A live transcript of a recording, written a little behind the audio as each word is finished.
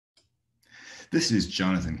This is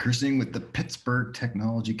Jonathan Kirsting with the Pittsburgh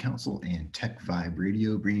Technology Council and Tech Vibe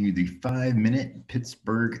Radio, bringing you the 5-minute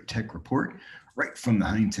Pittsburgh Tech Report right from the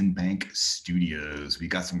Huntington Bank studios. We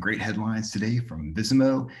got some great headlines today from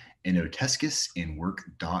VISIMO, Innotescus, and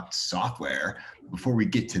Work.software. Before we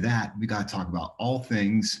get to that, we got to talk about all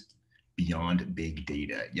things beyond big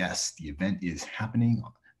data. Yes, the event is happening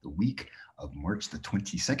the week of March the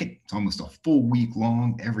 22nd. It's almost a full week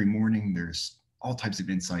long. Every morning there's all types of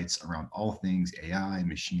insights around all things AI,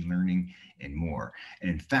 machine learning, and more. And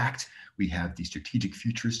in fact, we have the strategic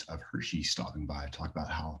futurist of Hershey stopping by to talk about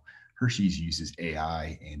how Hershey's uses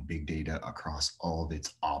AI and big data across all of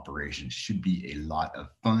its operations. Should be a lot of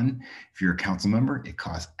fun. If you're a council member, it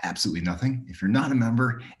costs absolutely nothing. If you're not a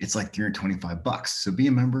member, it's like $325. So be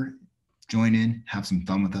a member, join in, have some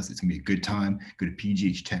fun with us. It's gonna be a good time. Go to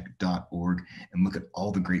pghtech.org and look at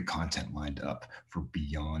all the great content lined up for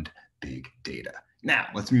Beyond Big Data. Now,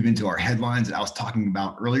 let's move into our headlines that I was talking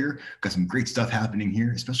about earlier. Got some great stuff happening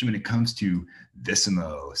here, especially when it comes to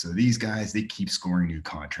VISIMO. So these guys, they keep scoring new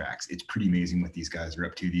contracts. It's pretty amazing what these guys are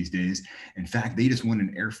up to these days. In fact, they just won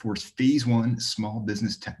an Air Force Phase 1 Small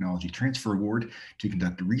Business Technology Transfer Award to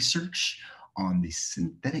conduct research on the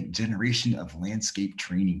synthetic generation of landscape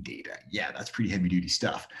training data. Yeah, that's pretty heavy duty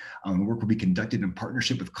stuff. The work will be conducted in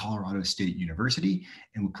partnership with Colorado State University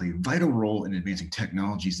and will play a vital role in advancing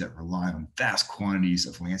technologies that rely on vast quantities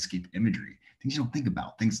of landscape imagery. Things you don't think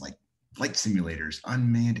about, things like flight simulators,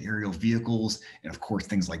 unmanned aerial vehicles, and of course,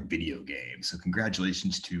 things like video games. So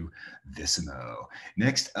congratulations to VISIMO.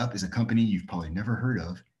 Next up is a company you've probably never heard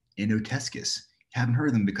of, Innotescus. Haven't heard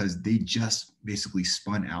of them because they just basically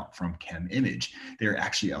spun out from ChemImage. They're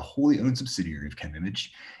actually a wholly owned subsidiary of ChemImage,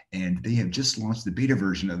 and they have just launched the beta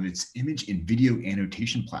version of its image and video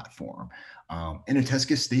annotation platform.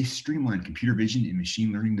 Innotescus, they streamline computer vision and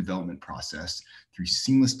machine learning development process through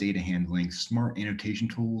seamless data handling, smart annotation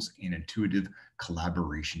tools, and intuitive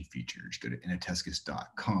collaboration features. Go to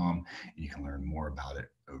innotescus.com and you can learn more about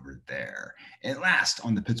it over there. And last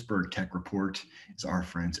on the Pittsburgh Tech Report is our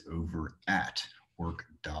friends over at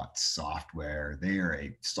Work.software. They are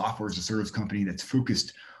a software as a service company that's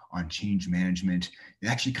focused on change management. It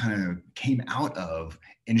actually kind of came out of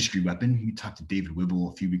Industry Weapon. We talked to David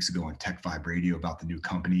Whibble a few weeks ago on Tech Vibe Radio about the new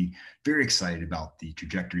company. Very excited about the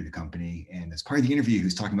trajectory of the company. And as part of the interview, he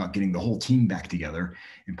was talking about getting the whole team back together.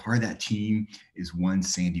 And part of that team is one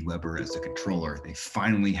Sandy Weber as the controller. They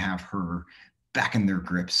finally have her back in their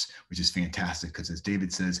grips, which is fantastic because, as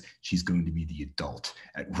David says, she's going to be the adult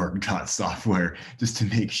at Work.software just to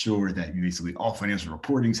make sure that basically all financial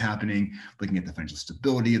reporting is happening, looking at the financial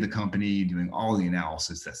stability of the company, doing all the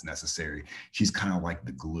analysis that's necessary. She's kind of like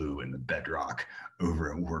the glue and the bedrock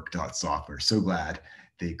over at Work.software. So glad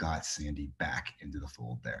they got Sandy back into the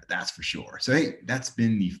fold there. That's for sure. So, hey, that's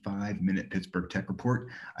been the 5-minute Pittsburgh Tech Report.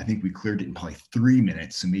 I think we cleared it in probably 3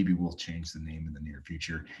 minutes, so maybe we'll change the name in the near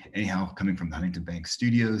future. Anyhow, coming from the Huntington Bank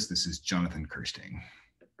studios, this is Jonathan Kirsting.